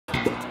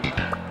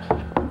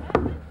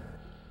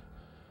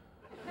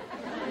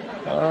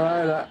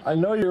I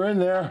know you're in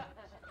there.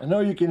 I know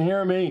you can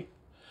hear me.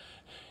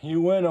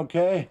 You win,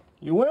 okay?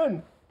 You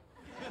win.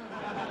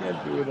 I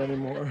can't do it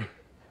anymore.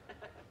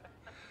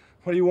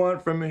 What do you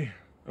want from me?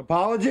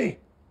 Apology?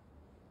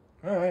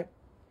 All right.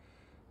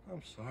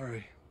 I'm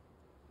sorry.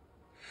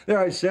 There,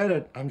 I said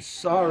it. I'm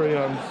sorry.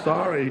 I'm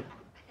sorry.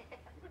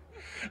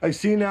 I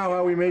see now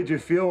how we made you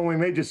feel when we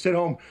made you sit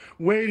home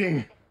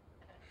waiting.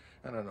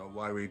 I don't know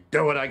why we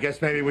do it. I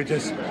guess maybe we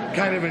just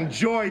kind of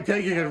enjoy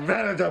taking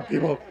advantage of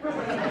people.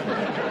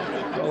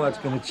 Well, that's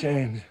gonna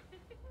change.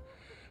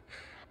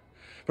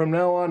 From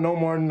now on, no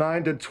more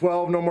 9 to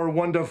 12, no more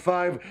 1 to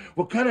 5.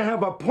 We'll kind of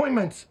have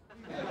appointments.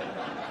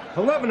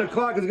 11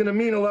 o'clock is gonna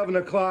mean 11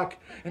 o'clock.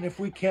 And if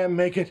we can't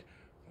make it,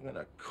 I'm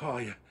gonna call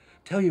you,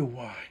 tell you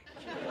why.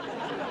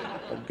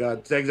 For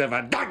God's sakes, if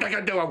a doctor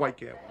can do it, why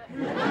can't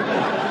we?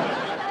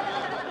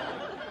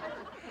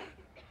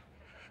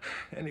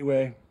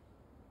 Anyway,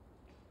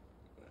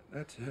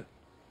 that's it.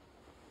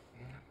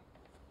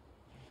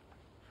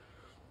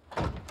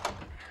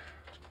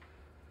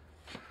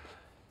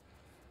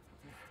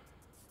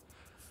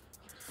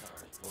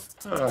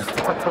 What the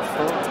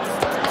fuck?